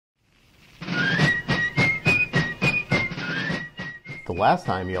The last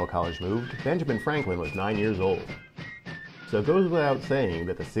time Yale College moved, Benjamin Franklin was 9 years old. So it goes without saying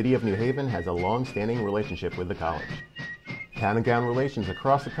that the city of New Haven has a long-standing relationship with the college. Town and gown relations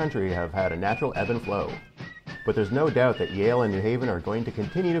across the country have had a natural ebb and flow. But there's no doubt that Yale and New Haven are going to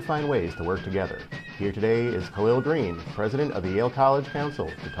continue to find ways to work together. Here today is Kahlil Greene, president of the Yale College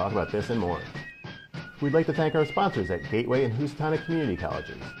Council, to talk about this and more. We'd like to thank our sponsors at Gateway and Housatonic Community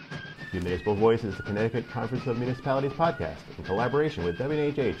Colleges. The Municipal Voice is the Connecticut Conference of Municipalities podcast in collaboration with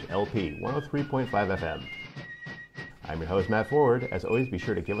WNHH LP 103.5 FM. I'm your host, Matt Ford. As always, be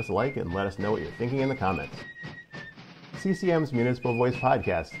sure to give us a like and let us know what you're thinking in the comments. CCM's Municipal Voice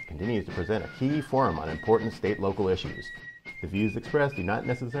podcast continues to present a key forum on important state-local issues. The views expressed do not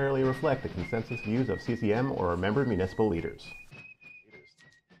necessarily reflect the consensus views of CCM or our member municipal leaders.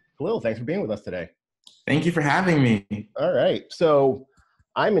 Kahlil, thanks for being with us today. Thank you for having me. All right. So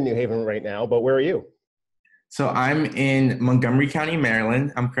I'm in New Haven right now, but where are you? So I'm in Montgomery County,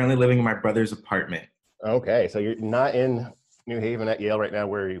 Maryland. I'm currently living in my brother's apartment. Okay. So you're not in New Haven at Yale right now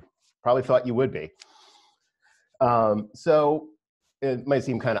where you probably thought you would be. So it might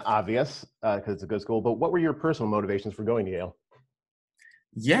seem kind of obvious because it's a good school, but what were your personal motivations for going to Yale?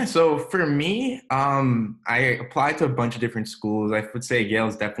 Yeah, so for me, I applied to a bunch of different schools. I would say Yale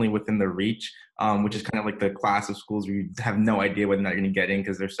is definitely within the reach, which is kind of like the class of schools where you have no idea whether or not you're going to get in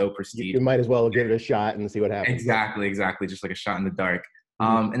because they're so prestigious. You might as well give it a shot and see what happens. Exactly. Just like a shot in the dark.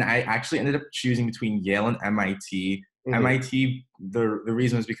 And I actually ended up choosing between Yale and MIT. Mm-hmm. MIT, the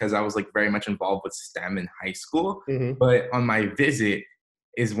reason was because I was like very much involved with STEM in high school. Mm-hmm. But on my visit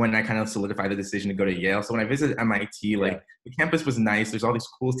is when I kind of solidified the decision to go to Yale. So when I visited MIT, like the campus was nice. There's all these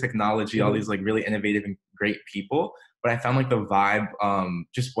cool technology, all these like really innovative and great people. But I found like the vibe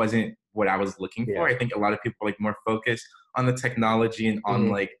just wasn't what I was looking for. I think a lot of people are like more focused on the technology and on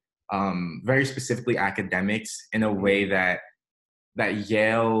like very specifically academics in a way that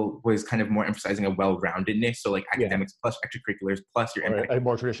Yale was kind of more emphasizing a well-roundedness. So like academics plus extracurriculars plus your impact. A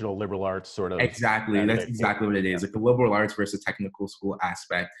more traditional liberal arts sort of. Exactly. That's exactly what it is. Like the liberal arts versus technical school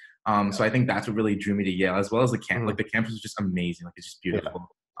aspect. So I think that's what really drew me to Yale, as well as the campus. Like the campus was just amazing. Like it's just beautiful.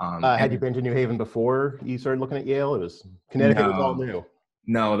 Had you been to New Haven before you started looking at Yale? It was Connecticut was all new.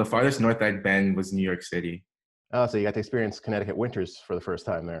 No, the farthest north I'd been was New York City. Oh, so you got to experience Connecticut winters for the first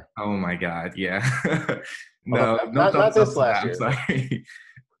time there. Oh my God, yeah. Not this last year.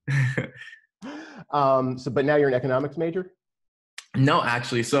 I'm sorry. But now you're an economics major? No,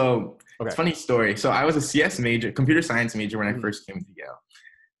 actually. So it's a funny story. So I was a CS major, computer science major when I first came to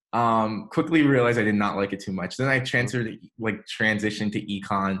Yale. Quickly realized I did not like it too much. Then I transitioned to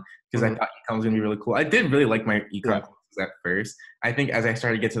econ because I thought econ was gonna be really cool. I did really like my econ classes at first. I think as I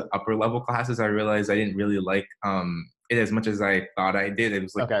started to get to the upper level classes, I realized I didn't really like it as much as I thought I did. It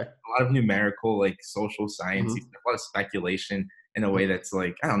was like a lot of numerical, like social science, a lot of speculation in a way that's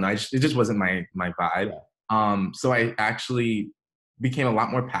like, I don't know, it just wasn't my vibe. Yeah. So I actually became a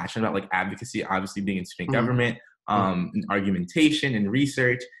lot more passionate about like advocacy, obviously being in student government, and argumentation and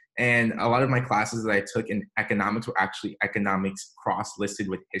research. And a lot of my classes that I took in economics were actually economics cross-listed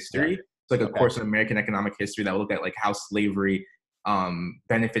with history. So like a course in American economic history that would look at like how slavery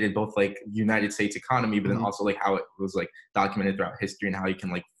benefited both like United States economy, but then also like how it was like documented throughout history and how you can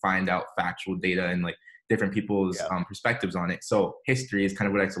like find out factual data and like different people's perspectives on it. So history is kind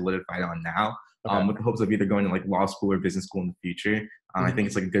of what I solidified on now, with the hopes of either going to like law school or business school in the future. I think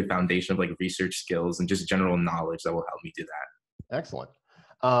it's like a good foundation of like research skills and just general knowledge that will help me do that. Excellent.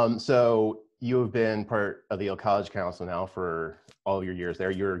 So you have been part of the Yale College Council now for all of your years there.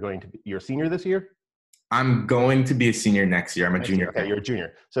 You're a senior this year? I'm going to be a senior next year. I'm a junior. Okay, you're a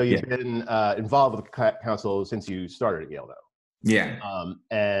junior. So you've been involved with the council since you started at Yale, though. Yeah.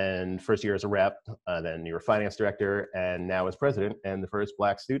 And first year as a rep, then you were finance director, and now as president and the first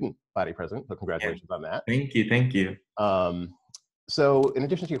Black student body president. So congratulations on that. Thank you. So in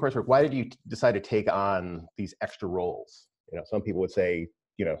addition to your coursework, why did you decide to take on these extra roles? You know, some people would say,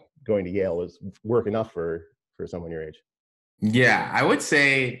 going to Yale is work enough for someone your age. Yeah, I would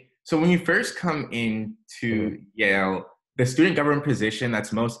say, so when you first come into Yale, the student government position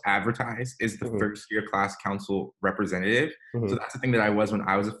that's most advertised is the first year class council representative. So that's the thing that I was when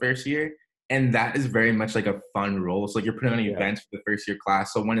I was a first year. And that is very much like a fun role. So like you're putting on events for the first year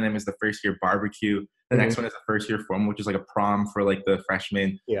class. So one of them is the first year barbecue. The next one is the first year formal, which is like a prom for like the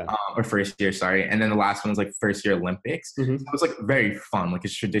freshmen or first year, sorry. And then the last one is like first year Olympics. So it's like very fun. Like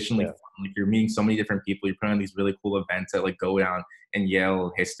it's traditionally fun. Like you're meeting so many different people. You're putting on these really cool events that like go down in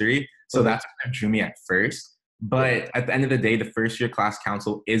Yale history. So that's what drew me at first. But at the end of the day, the first year class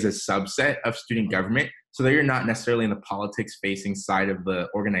council is a subset of student government. So that you're not necessarily in the politics facing side of the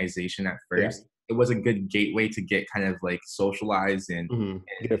organization at first. it was a good gateway to get kind of like socialized and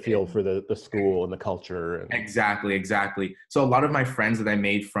get a feel for the school and the culture. And exactly. So a lot of my friends that I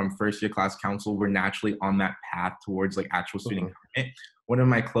made from first year class council were naturally on that path towards like actual student government. One of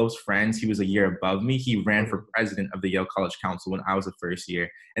my close friends, he was a year above me. He ran for president of the Yale College Council when I was a first year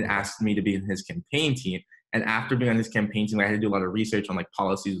and asked me to be in his campaign team. And after being on his campaign team, I had to do a lot of research on like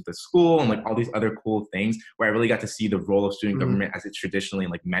policies with the school and like all these other cool things where I really got to see the role of student government as it's traditionally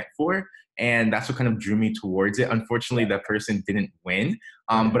like meant for. And that's what kind of drew me towards it. Unfortunately, that person didn't win.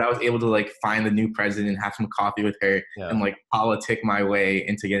 But I was able to like find the new president, have some coffee with her, and like politic my way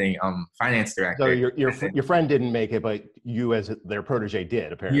into getting finance director. So your friend didn't make it, but you as their protege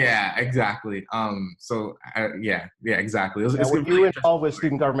did, apparently. Yeah, exactly. Yeah, exactly. Were you involved with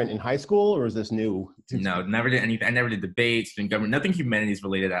student government in high school, or is this new? No, never did anything. I never did debates, student government, nothing humanities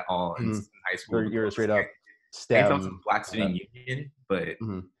related at all in high school. You're straight up STEM. I felt some Black Student Union, but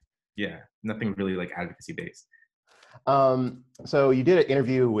yeah, nothing really like advocacy based. So you did an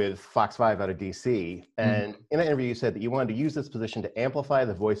interview with Fox 5 out of DC, and in that interview you said that you wanted to use this position to amplify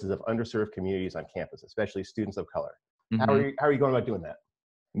the voices of underserved communities on campus, especially students of color. How are you going about doing that?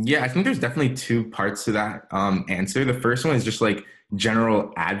 Yeah, I think there's definitely two parts to that answer. The first one is just like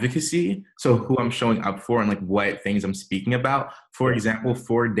general advocacy. So who I'm showing up for and like what things I'm speaking about. For example,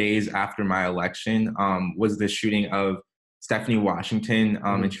 4 days after my election was the shooting of Stephanie Washington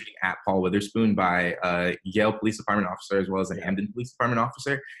and shooting at Paul Witherspoon by a Yale Police Department officer as well as a Hamden Police Department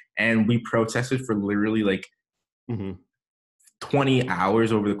officer. And we protested for literally like 20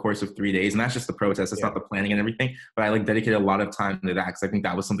 hours over the course of 3 days. And that's just the protest. That's not the planning and everything. But I like dedicated a lot of time to that because I think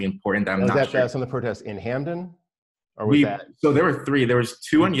that was something important that I'm not sure. Was that some of the protests in Hamden? Or was that? So there were three. There was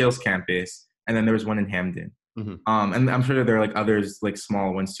two on Yale's campus and then there was one in Hamden. And I'm sure there are like others, like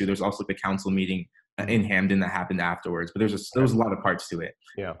small ones too. There's also like the council meeting in Hamden that happened afterwards, but there was a lot of parts to it.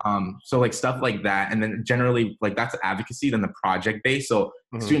 So like stuff like that, and then generally like that's advocacy. Then the project base. So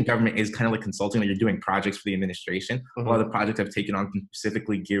student government is kind of like consulting. Like you're doing projects for the administration. A lot of the projects I've taken on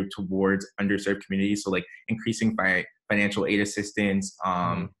specifically geared towards underserved communities. So like increasing financial aid assistance,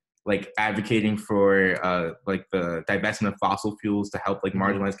 like advocating for like the divestment of fossil fuels to help like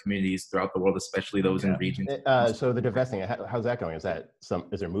marginalized communities throughout the world, especially those in regions. So the divesting, how's that going? Is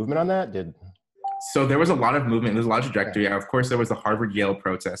there movement on that? So there was a lot of movement. There's a lot of trajectory. Of course, there was the Harvard-Yale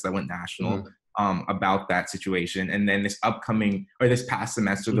protest that went national about that situation. And then this past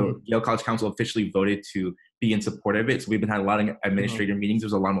semester, the Yale College Council officially voted to be in support of it. So we've been having a lot of administrative meetings.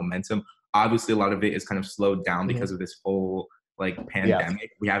 There's a lot of momentum. Obviously, a lot of it is kind of slowed down because of this whole like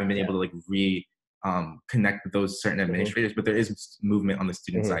pandemic. We haven't been able to like connect with those certain administrators, but there is movement on the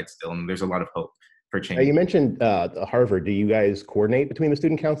student side still. And there's a lot of hope for change. You mentioned Harvard. Do you guys coordinate between the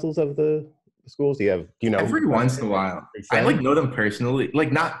student councils of the schools? Do you know every once in a while? I like know them personally,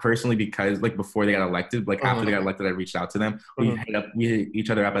 like not personally because like before they got elected, like after they got elected, I reached out to them. We hit each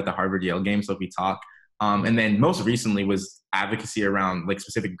other up at the Harvard Yale game, so we talk. And then most recently was advocacy around like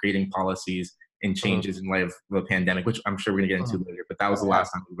specific grading policies and changes in light of the pandemic, which I'm sure we're gonna get into later. But that was the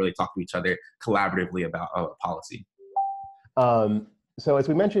last time we really talked to each other collaboratively about policy. So as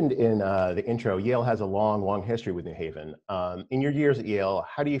we mentioned in the intro, Yale has a long history with New Haven. In your years at Yale,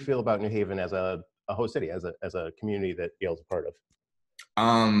 how do you feel about New Haven as a host city, as a community that Yale's a part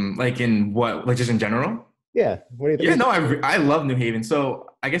of? Like in what, like just in general? Yeah. What do you think? Yeah, no, I love New Haven. So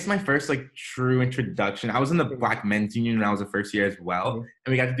I guess my first like true introduction, I was in the Black Men's Union when I was a first year as well.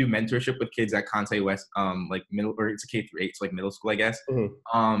 And we got to do mentorship with kids at Conte West, like middle, or it's a K-8, so like middle school, I guess.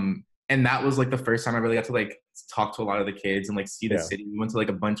 And that was like the first time I really got to like talk to a lot of the kids and like see the city. We went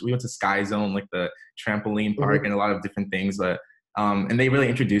to Sky Zone, like the trampoline park and a lot of different things. And they really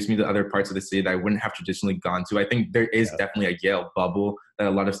introduced me to other parts of the city that I wouldn't have traditionally gone to. I think there is definitely a Yale bubble that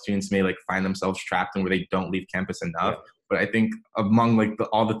a lot of students may like find themselves trapped in where they don't leave campus enough. But I think among like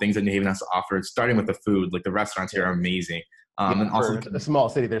all the things that New Haven has to offer, starting with the food, like the restaurants here are amazing. And also for a small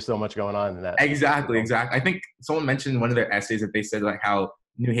city, there's so much going on in that. Exactly. I think someone mentioned in one of their essays that they said like how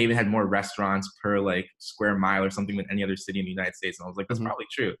New Haven had more restaurants per like square mile or something than any other city in the United States. And I was like, that's probably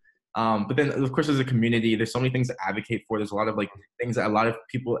true. But then of course, as a community, there's so many things to advocate for. There's a lot of like things that a lot of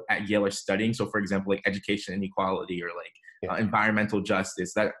people at Yale are studying. So for example, like education inequality or like environmental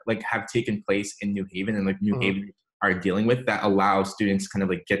justice that like have taken place in New Haven and like New Haven are dealing with that allow students kind of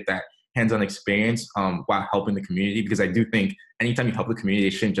like get that hands-on experience while helping the community. Because I do think anytime you help the community,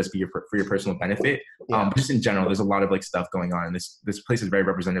 it shouldn't just be for your personal benefit. But just in general, there's a lot of like stuff going on. And this place is very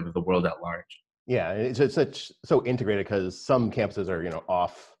representative of the world at large. Yeah, it's so integrated because some campuses are,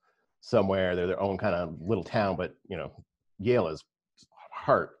 off somewhere. They're their own kind of little town, but, Yale is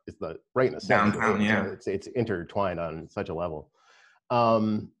heart is right in the center. Downtown, It's intertwined on such a level.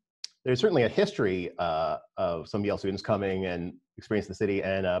 there's certainly a history of some Yale students coming and experiencing the city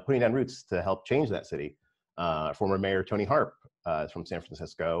and putting down roots to help change that city. Former Mayor Tony Harp is from San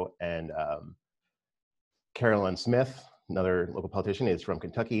Francisco, and Carolyn Smith, another local politician, is from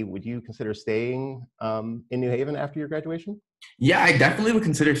Kentucky. Would you consider staying in New Haven after your graduation? Yeah, I definitely would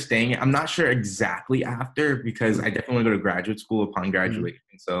consider staying. I'm not sure exactly after, because I definitely want to go to graduate school upon graduation.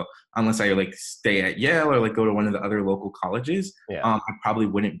 So unless I like stay at Yale or like go to one of the other local colleges, I probably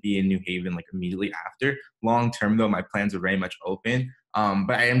wouldn't be in New Haven like immediately after. Long term though, my plans are very much open.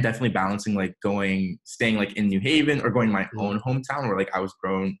 But I am definitely balancing like staying like in New Haven or going to my own hometown where like I was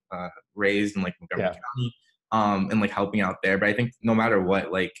raised in like Montgomery County. And like helping out there. But I think no matter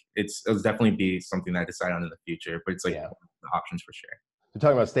what, like it'll definitely be something that I decide on in the future. But it's like the options for sure. So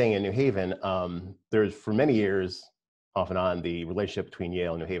talking about staying in New Haven, there's for many years, off and on, the relationship between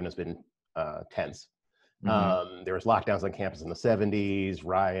Yale and New Haven has been tense. There was lockdowns on campus in the 70s,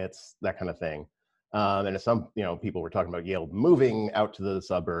 riots, that kind of thing. And some people were talking about Yale moving out to the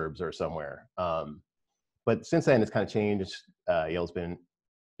suburbs or somewhere. But since then, it's kind of changed. Yale's been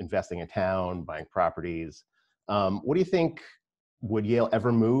investing in town, buying properties. What do you think? Would Yale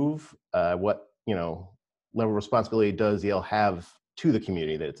ever move? What level of responsibility does Yale have to the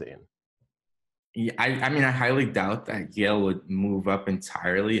community that it's in? Yeah, I mean, I highly doubt that Yale would move up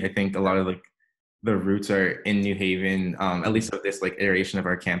entirely. I think a lot of like the roots are in New Haven, at least of this like iteration of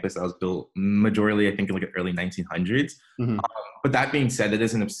our campus that was built majorly, I think, in like the early 1900s. But that being said, it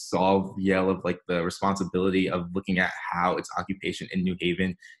doesn't absolve Yale of like the responsibility of looking at how its occupation in New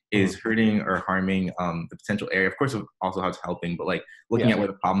Haven is hurting or harming the potential area. Of course, also how it's helping, but like looking at where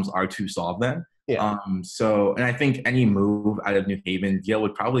the problems are to solve them. And I think any move out of New Haven, Yale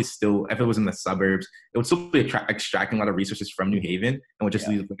would probably still, if it was in the suburbs, it would still be extracting a lot of resources from New Haven and would just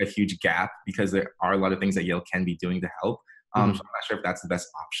leave like a huge gap, because there are a lot of things that Yale can be doing to help. So I'm not sure if that's the best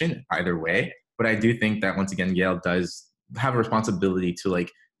option either way, but I do think that once again, Yale does have a responsibility to like,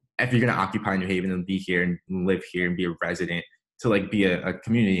 if you're going to occupy New Haven and be here and live here and be a resident, to like be a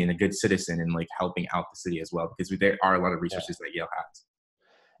community and a good citizen and like helping out the city as well, because there are a lot of resources that Yale has.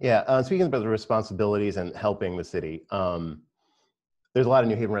 Yeah, speaking about the responsibilities and helping the city, there's a lot of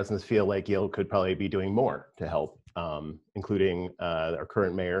New Haven residents feel like Yale could probably be doing more to help, including our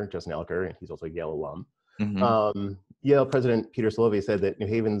current mayor, Justin Elker, and he's also a Yale alum. Yale President Peter Salovey said that New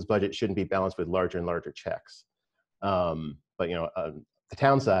Haven's budget shouldn't be balanced with larger and larger checks. But the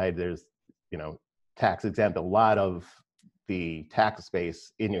town side, there's tax exempt. A lot of the tax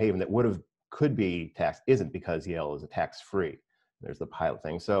space in New Haven that could be taxed isn't, because Yale is a tax-free. There's the pilot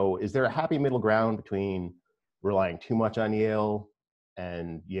thing. So is there a happy middle ground between relying too much on Yale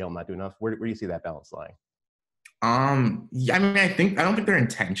and Yale not doing enough? Where do you see that balance lying? Yeah, I mean, I don't think they're in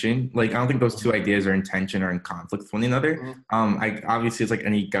tension. Like, I don't think those two ideas are in tension or in conflict with one another. Obviously it's like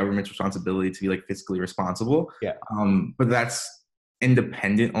any government's responsibility to be like fiscally responsible. But that's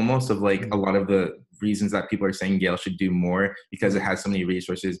independent almost of like a lot of the reasons that people are saying Yale should do more, because it has so many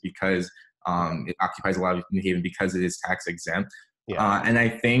resources, because it occupies a lot of New Haven, because it is tax exempt. And I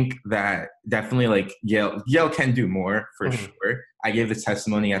think that definitely like Yale can do more for sure. I gave the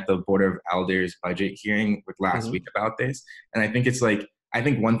testimony at the Board of Elders budget hearing last week about this. And I think it's like, I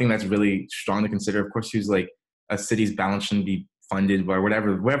think one thing that's really strong to consider, of course, is like a city's balance shouldn't be funded by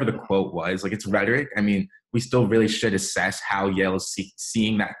whatever the quote was. Like, it's rhetoric. I mean, we still really should assess how Yale is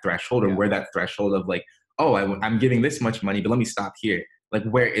seeing that threshold, or where that threshold of like, oh, I'm giving this much money, but let me stop here. Like,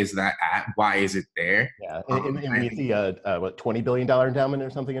 where is that at? Why is it there? And you see what, $20 billion endowment or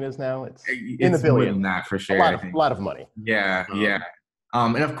something it is now? It's in the billions. More than that for sure. A lot of money.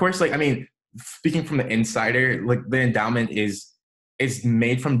 And of course, like, I mean, speaking from the insider, like the endowment is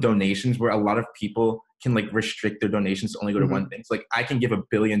made from donations, where a lot of people can like restrict their donations to only go to one thing. So like, I can give $1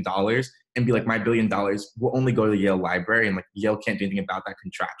 billion and be like, my $1 billion will only go to the Yale library, and like Yale can't do anything about that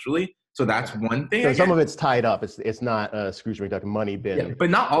contractually. So that's one thing. So some of it's tied up. It's not a Scrooge McDuck money bin. But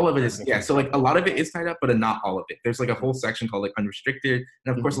not all of it is. So like a lot of it is tied up, but not all of it. There's like a whole section called like unrestricted,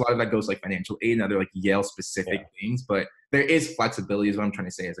 and of course a lot of that goes like financial aid and other like Yale specific things. But there is flexibility, is what I'm trying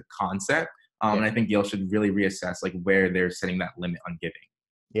to say, as a concept. And I think Yale should really reassess like where they're setting that limit on giving.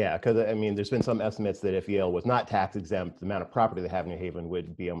 Yeah, because I mean, there's been some estimates that if Yale was not tax exempt, the amount of property they have in New Haven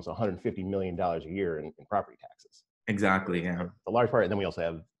would be almost $150 million a year in property taxes. Exactly. Yeah. A large part. And then we also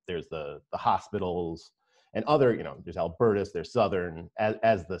have, there's the hospitals and other, there's Albertus, there's Southern,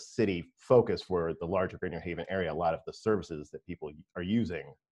 as the city focus for the larger Greater New Haven area. A lot of the services that people are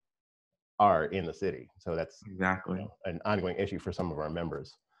using are in the city. So that's exactly an ongoing issue for some of our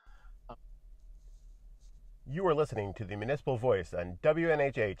members. You are listening to the Municipal Voice on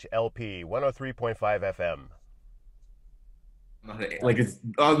WNHH LP 103.5 FM. Like it's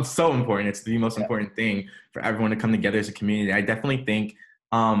so important. It's the most important thing for everyone to come together as a community. I definitely think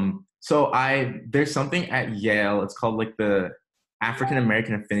there's something at Yale. It's called like the African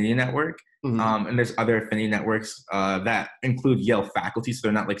American Affinity Network. And there's other affinity networks that include Yale faculty, so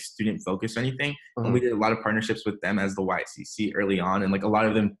they're not like student focused or anything. And we did a lot of partnerships with them as the YCC early on, and like a lot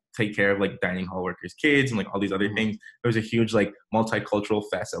of them take care of like dining hall workers' kids and like all these other things. There was a huge like multicultural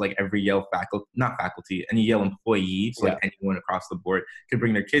fest that like every Yale any Yale employee, so like anyone across the board could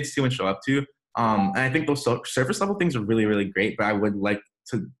bring their kids to and show up to. And I think those surface level things are really, really great, but I want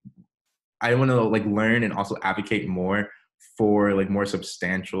to like learn and also advocate more for like more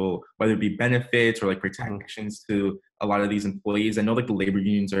substantial, whether it be benefits or like protections to a lot of these employees. I know like the labor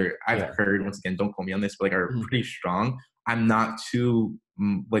unions I've heard, once again, don't quote me on this, but like are pretty strong. I'm not too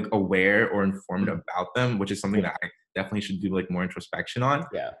like aware or informed about them, which is something that I definitely should do like more introspection on.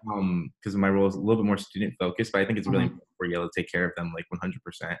 Because my role is a little bit more student focused, but I think it's really important for Yale to take care of them like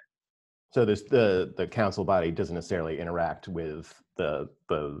 100%. So the council body doesn't necessarily interact with the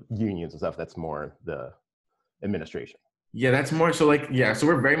unions and stuff. That's more the administration. Yeah, that's more so like, so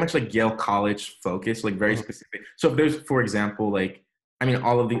we're very much like Yale College focused, like very specific. So if there's, for example, like, I mean,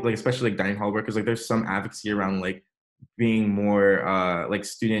 all of the, like, especially like dining hall workers, like there's some advocacy around like being more like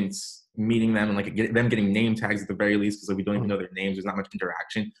students meeting them and like them getting name tags at the very least, because like we don't even know their names. There's not much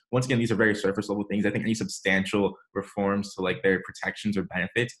interaction. Once again, these are very surface level things. I think any substantial reforms to like their protections or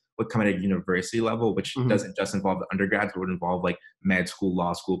benefits would come at a university level, which doesn't just involve the undergrads, but would involve like med school,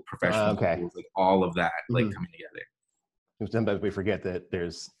 law school, professional schools, like all of that like coming together. Sometimes we forget that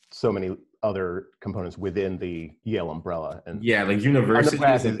there's so many other components within the Yale umbrella, and like university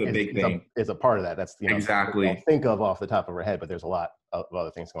is a big thing. Is a part of that. That's exactly think of off the top of our head, but there's a lot of other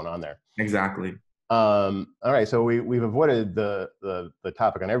things going on there. Exactly. All right, so we've avoided the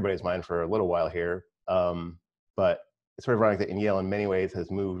topic on everybody's mind for a little while here, but it's sort of ironic that in Yale in many ways has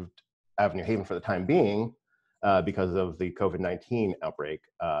moved out of New Haven for the time being because of the COVID-19 outbreak.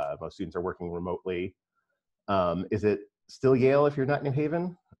 Most students are working remotely. Is it still Yale if you're not New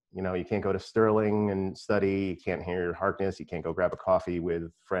Haven? You know, you can't go to Sterling and study, you can't hear Harkness, you can't go grab a coffee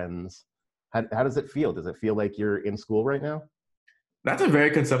with friends. How does it feel? Does it feel like you're in school right now? That's a very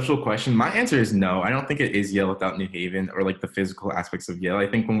conceptual question. My answer is no. I don't think it is Yale without New Haven or like the physical aspects of Yale. I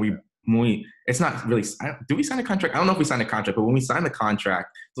think when we it's not really, do we sign a contract? I don't know if we signed a contract, but when we signed the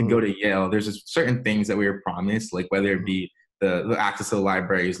contract to go to Yale, there's just certain things that we were promised, like whether it be the access to the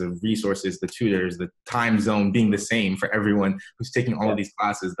libraries, the resources, the tutors, the time zone being the same for everyone who's taking all of these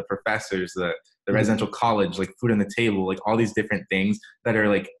classes, the professors, the residential college, like food on the table, like all these different things that are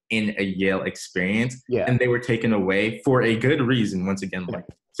like in a Yale experience. And they were taken away for a good reason. Once again, like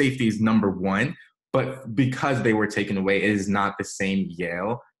safety is number one, but because they were taken away, it is not the same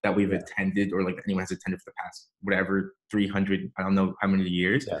Yale that we've attended or like anyone has attended for the past, whatever, 300, I don't know how many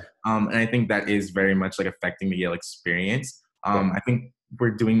years. And I think that is very much like affecting the Yale experience. I think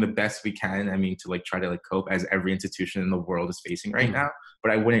we're doing the best we can, I mean, to like try to like cope, as every institution in the world is facing right now.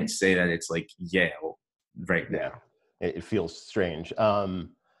 But I wouldn't say that it's like Yale right now. It feels strange.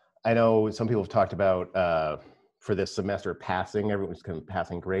 I know some people have talked about for this semester passing, everyone's kind of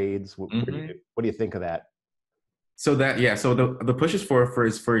passing grades. What do you think of that? So that, so the push is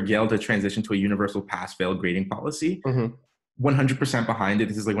for Yale to transition to a universal pass-fail grading policy. 100% behind it.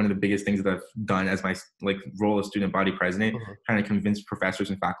 This is like one of the biggest things that I've done as my like role as student body president, trying to convince professors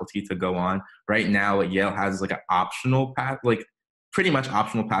and faculty to go on. Right now, Yale has like an optional path, like pretty much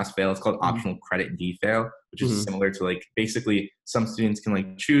optional pass fail. It's called optional credit D-fail, which is similar to like basically some students can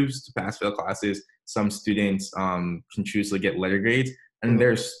like choose to pass fail classes. Some students can choose to get letter grades. And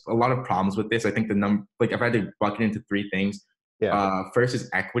there's a lot of problems with this. I think like if I had to bucket into three things, first is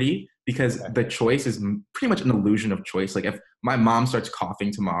equity, because the choice is pretty much an illusion of choice. Like if my mom starts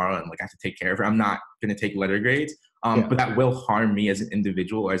coughing tomorrow and like I have to take care of her, I'm not going to take letter grades. But that will harm me as an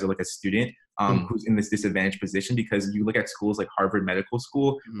individual or as like a student who's in this disadvantaged position, because you look at schools like Harvard Medical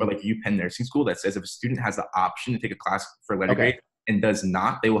School or like UPenn Nursing School that says if a student has the option to take a class for letter grade and does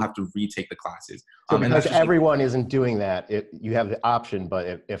not, they will have to retake the classes. So because everyone isn't doing that, you have the option,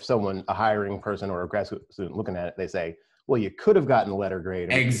 but if someone, a hiring person or a grad student looking at it, they say, well, you could have gotten a letter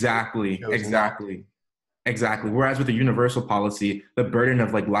grade. Exactly. Whereas with the universal policy, the burden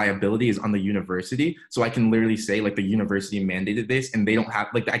of like liability is on the university. So I can literally say like the university mandated this and they don't have,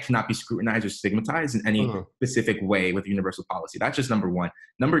 like I cannot be scrutinized or stigmatized in any specific way with universal policy. That's just number one.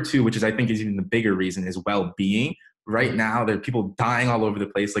 Number two, which is I think is even the bigger reason, is well-being. Right now, there are people dying all over the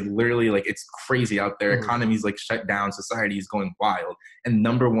place. Like literally, like it's crazy out there. Economy's like shut down. Society is going wild. And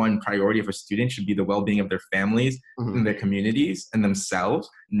number one priority of a student should be the well-being of their families and their communities and themselves,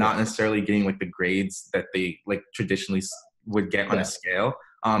 not necessarily getting like the grades that they like traditionally would get on a scale.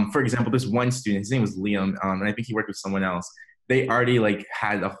 For example, this one student, his name was Liam, and I think he worked with someone else. They already like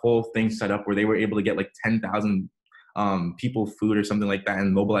had a whole thing set up where they were able to get like 10,000 people food or something like that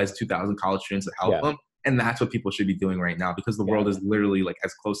and mobilize 2,000 college students to help them. And that's what people should be doing right now, because the world is literally like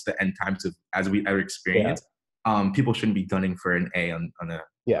as close to end times as we ever experienced. People shouldn't be gunning for an A on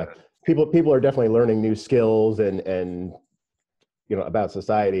a. People are definitely learning new skills and you know, about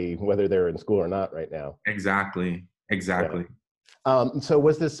society, whether they're in school or not right now. Exactly. So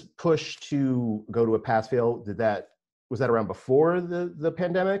was this push to go to a pass-fail, was that around before the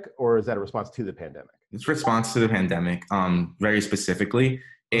pandemic, or is that a response to the pandemic? It's response to the pandemic, very specifically.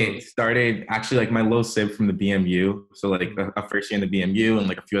 It started actually like my little sib from the BMU. So like a first year in the BMU and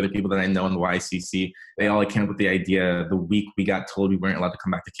like a few other people that I know in the YCC, they all like came up with the idea the week we got told we weren't allowed to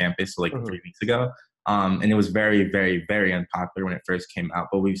come back to campus, so like 3 weeks ago. And it was very, very, very unpopular when it first came out,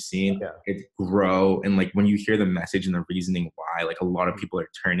 but we've seen it grow. And like when you hear the message and the reasoning why, like a lot of people are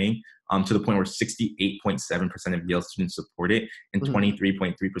turning to the point where 68.7% of Yale students support it, and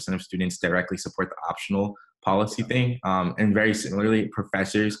 23.3% of students directly support the optional policy thing. And very similarly,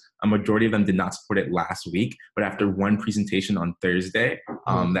 professors, a majority of them did not support it last week, but after one presentation on Thursday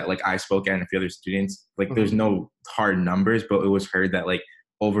that like I spoke at and a few other students, like there's no hard numbers, but it was heard that like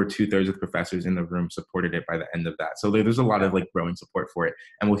over 2/3 of the professors in the room supported it by the end of that. So there's a lot of like growing support for it.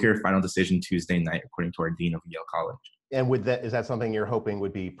 And we'll hear a final decision Tuesday night, according to our dean of Yale College. And is that something you're hoping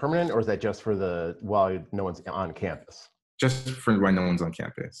would be permanent, or is that just for while no one's on campus? Just for when no one's on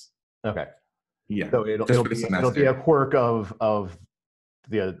campus. Okay. Yeah. So it'll be a quirk of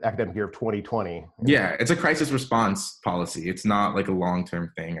the academic year of 2020. Yeah, it's a crisis response policy. It's not like a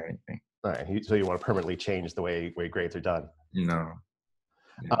long-term thing or anything. All right. So you want to permanently change the way grades are done? No.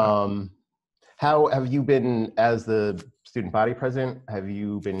 How have you been, as the student body president, have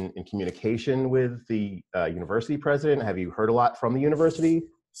you been in communication with the university president? Have you heard a lot from the university?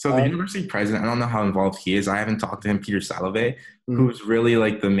 So the university president, I don't know how involved he is. I haven't talked to him. Peter Salovey, who's really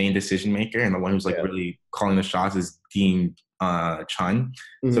like the main decision maker and the one who's like really calling the shots, is Dean Chun.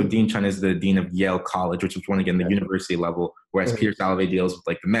 So Dean Chun is the dean of Yale College, which is one again the university level, whereas Peter Salovey deals with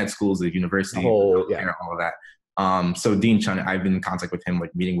like the med schools, the university, all of that. So Dean Chun, I've been in contact with him,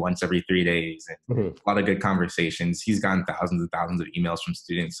 like meeting once every 3 days, and a lot of good conversations. He's gotten thousands and thousands of emails from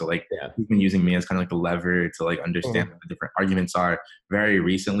students. So like he's been using me as kind of like the lever to like understand what the different arguments are. Very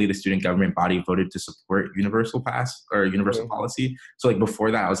recently, the student government body voted to support universal pass or universal policy. So like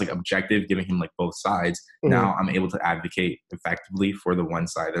before that, I was like objective, giving him like both sides. Now I'm able to advocate effectively for the one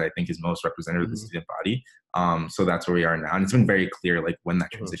side that I think is most representative of the student body. So that's where we are now. And it's been very clear like when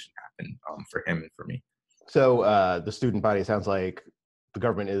that transition happened for him and for me. So the student body, sounds like the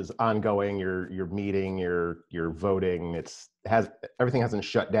government is ongoing. You're meeting, you're voting. Everything hasn't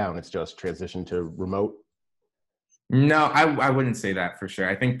shut down. It's just transitioned to remote. No, I wouldn't say that for sure.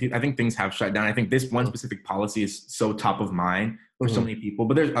 I think things have shut down. I think this one specific policy is so top of mind for so many people,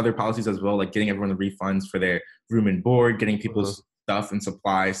 but there's other policies as well, like getting everyone the refunds for their room and board, getting people's stuff and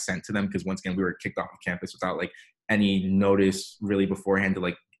supplies sent to them, because once again we were kicked off of campus without like any notice really beforehand to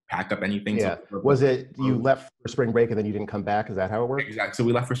like pack up anything. Yeah. So was it you left for spring break and then you didn't come back? Is that how it worked? Exactly. So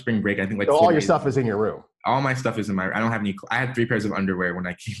we left for spring break. I think like so all your stuff is in your room. All my stuff is in I don't have any. I had 3 pairs of underwear when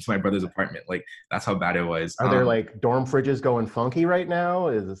I came to my brother's apartment. Like that's how bad it was. Are there like dorm fridges going funky right now?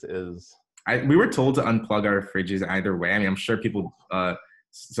 We were told to unplug our fridges either way. I mean, I'm sure people.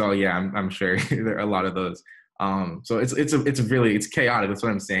 So yeah, I'm sure there are a lot of those. So it's chaotic. That's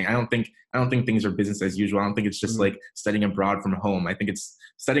what I'm saying. I don't think things are business as usual. I don't think it's just like studying abroad from home. I think it's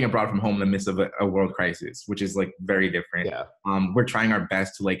studying abroad from home in the midst of a world crisis, which is like very different. Yeah. We're trying our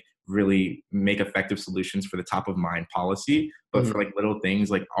best to like really make effective solutions for the top of mind policy, but for like little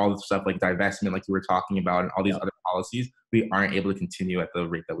things like all the stuff like divestment, like you were talking about, and all these other policies, we aren't able to continue at the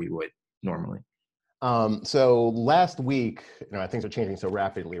rate that we would normally. So last week, things are changing so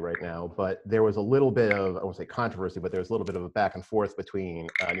rapidly right now, but there was a little bit of, I won't say controversy, but there was a little bit of a back and forth between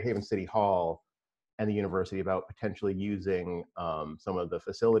New Haven City Hall and the university about potentially using some of the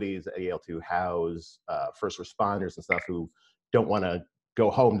facilities at Yale to house first responders and stuff who don't want to go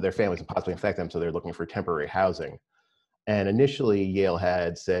home to their families and possibly infect them, so they're looking for temporary housing. And initially, Yale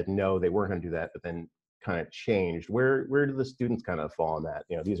had said no, they weren't going to do that, but then kind of changed. Where do the students kind of fall on that?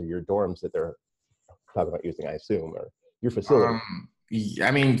 These are your dorms that they're talking about using, I assume, or your facility.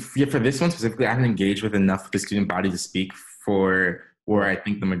 I mean, for this one specifically, I haven't engaged with enough of the student body to speak for where I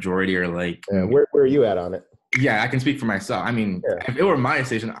think the majority are like. Where are you at on it? Yeah, I can speak for myself. I mean, if it were my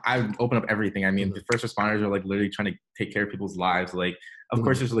decision, I would open up everything. I mean, the first responders are like literally trying to take care of people's lives. Like, of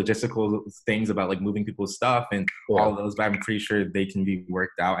course, there's logistical things about like moving people's stuff and all of those, but I'm pretty sure they can be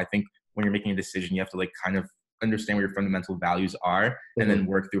worked out. I think when you're making a decision, you have to like kind of understand what your fundamental values are, and then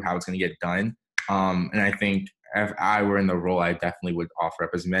work through how it's going to get done. And I think if I were in the role, I definitely would offer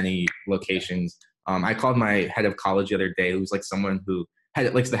up as many locations. I called my head of college the other day, who's like someone who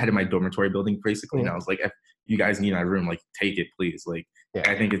like the head of my dormitory building, basically. And I was like, if you guys need my room, like take it, please. Like,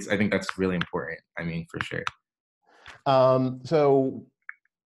 I think that's really important. I mean, for sure. So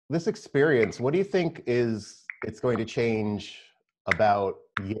this experience, what do you think it's going to change about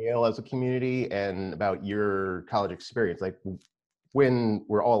Yale as a community and about your college experience? Like, when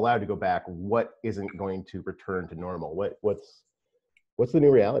we're all allowed to go back, what isn't going to return to normal? What's the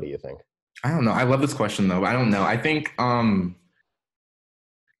new reality, you think? I don't know. I love this question though. I don't know. I think we're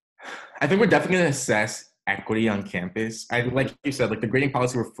definitely going to assess equity on campus. Like you said, like the grading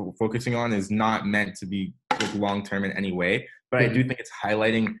policy we're focusing on is not meant to be like long-term in any way, but I do think it's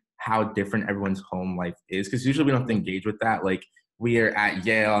highlighting how different everyone's home life is, because usually we don't have to engage with that. Like, we are at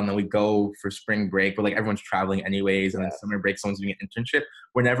Yale and then we go for spring break, but like everyone's traveling anyways, and then summer break, someone's doing an internship.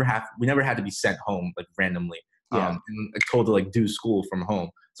 We never had to be sent home like randomly, and told to like do school from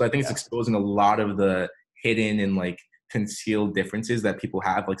home. So I think it's exposing a lot of the hidden and like concealed differences that people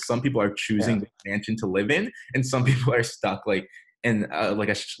have. Like, some people are choosing the mansion to live in, and some people are stuck like in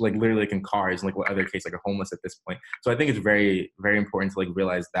literally like in cars, and like what other case like are homeless at this point. So I think it's very, very important to like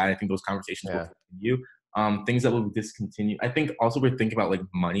realize that. I think those conversations will continue. Things that will discontinue. I think also we're thinking about like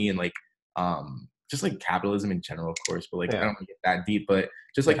money and like just like capitalism in general, of course, but like I don't want to get that deep, but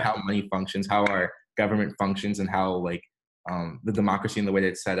just like how money functions, how our government functions, and how like the democracy and the way that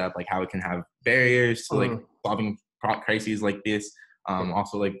it's set up, like how it can have barriers to like solving crises like this.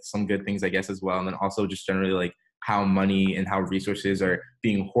 Also like some good things, I guess, as well. And then also just generally like how money and how resources are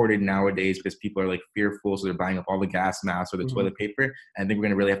being hoarded nowadays because people are like fearful, so they're buying up all the gas masks or the toilet paper. And I think we're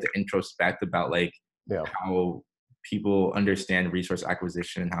gonna really have to introspect about like how people understand resource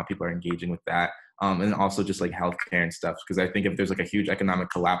acquisition and how people are engaging with that. And also just like healthcare and stuff, because I think if there's like a huge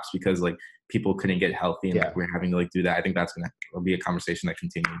economic collapse because like people couldn't get healthy and like, we're having to like do that, I think that's gonna be a conversation that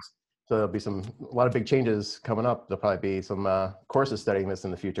continues. So there'll be a lot of big changes coming up. There'll probably be some courses studying this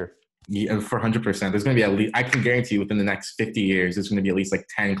in the future. Yeah, for 100%. There's going to be at least, I can guarantee you within the next 50 years, there's going to be at least like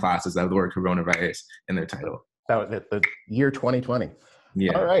 10 classes that have the word coronavirus in their title. The year 2020.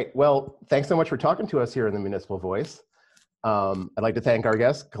 Yeah. All right. Well, thanks so much for talking to us here in the Municipal Voice. I'd like to thank our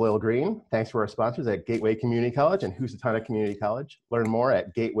guest, Kahlil Greene. Thanks to our sponsors at Gateway Community College and Housatonic Community College. Learn more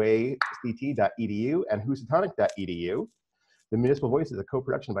at gatewayct.edu and housatonic.edu. The Municipal Voice is a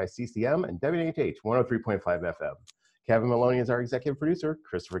co-production by CCM and WNHH 103.5 FM. Kevin Maloney is our executive producer,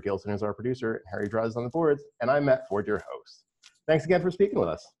 Christopher Gilson is our producer, and Harry Draws is on the boards, and I'm Matt Ford, your host. Thanks again for speaking with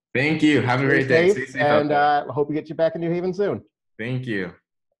us. Thank you. Have a great day. Stay safe, and I hope we get you back in New Haven soon. Thank you.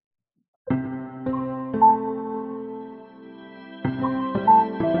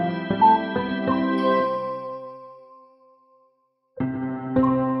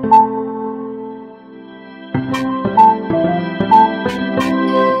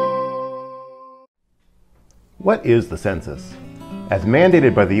 What is the census? As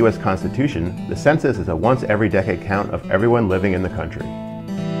mandated by the U.S. Constitution, the census is a once every decade count of everyone living in the country.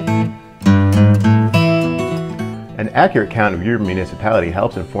 An accurate count of your municipality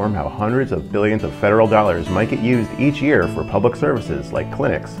helps inform how hundreds of billions of federal dollars might get used each year for public services like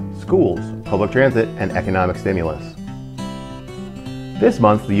clinics, schools, public transit, and economic stimulus. This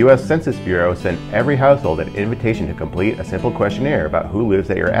month, the U.S. Census Bureau sent every household an invitation to complete a simple questionnaire about who lives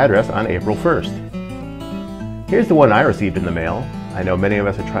at your address on April 1st. Here's the one I received in the mail. I know many of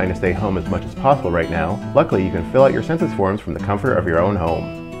us are trying to stay home as much as possible right now. Luckily, you can fill out your census forms from the comfort of your own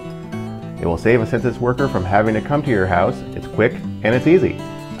home. It will save a census worker from having to come to your house. It's quick and it's easy.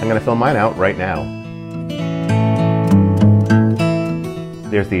 I'm going to fill mine out right now.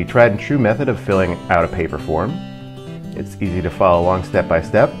 There's the tried and true method of filling out a paper form. It's easy to follow along step by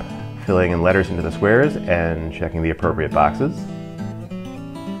step, filling in letters into the squares and checking the appropriate boxes.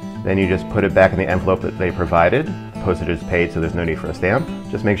 Then you just put it back in the envelope that they provided. Postage is paid, so there's no need for a stamp.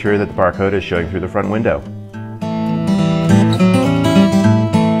 Just make sure that the barcode is showing through the front window.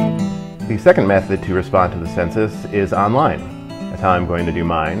 The second method to respond to the census is online. That's how I'm going to do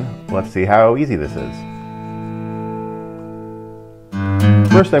mine. Let's see how easy this is.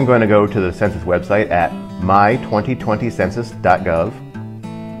 First, I'm going to go to the census website at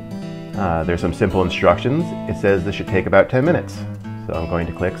my2020census.gov. There's some simple instructions. It says this should take about 10 minutes. So I'm going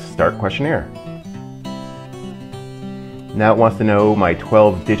to click Start Questionnaire. Now it wants to know my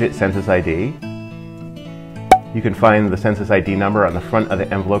 12-digit census ID. You can find the census ID number on the front of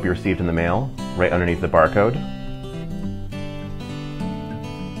the envelope you received in the mail, right underneath the barcode.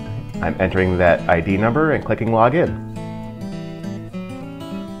 I'm entering that ID number and clicking Login.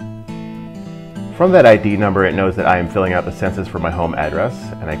 From that ID number, it knows that I am filling out the census for my home address,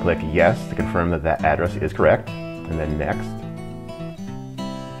 and I click yes to confirm that that address is correct, and then next.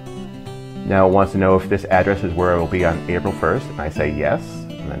 Now it wants to know if this address is where I will be on April 1st, and I say yes,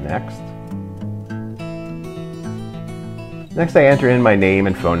 and then next. Next, I enter in my name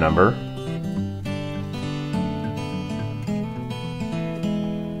and phone number.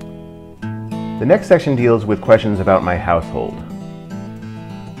 The next section deals with questions about my household.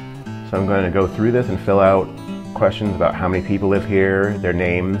 So I'm going to go through this and fill out questions about how many people live here, their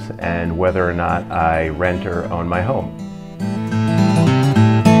names, and whether or not I rent or own my home.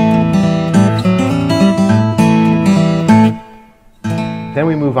 Then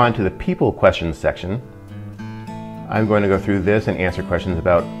we move on to the people questions section. I'm going to go through this and answer questions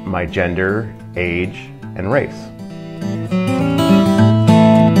about my gender, age, and race.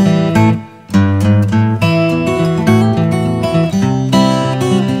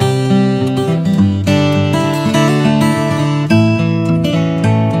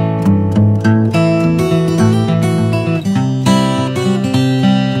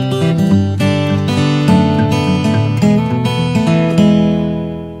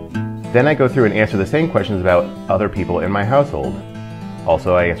 Then I go through and answer the same questions about other people in my household.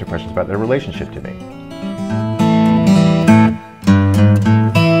 Also, I answer questions about their relationship to me.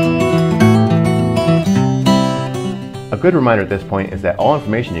 A good reminder at this point is that all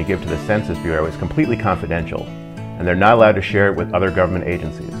information you give to the Census Bureau is completely confidential, and they're not allowed to share it with other government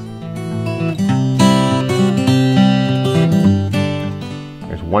agencies.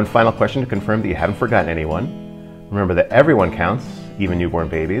 There's one final question to confirm that you haven't forgotten anyone. Remember that everyone counts, even newborn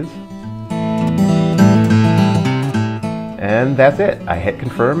babies. And that's it. I hit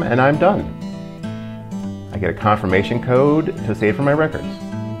confirm and I'm done. I get a confirmation code to save for my records.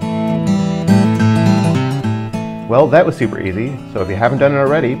 Well, that was super easy, so if you haven't done it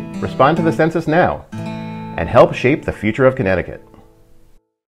already, respond to the census now and help shape the future of Connecticut.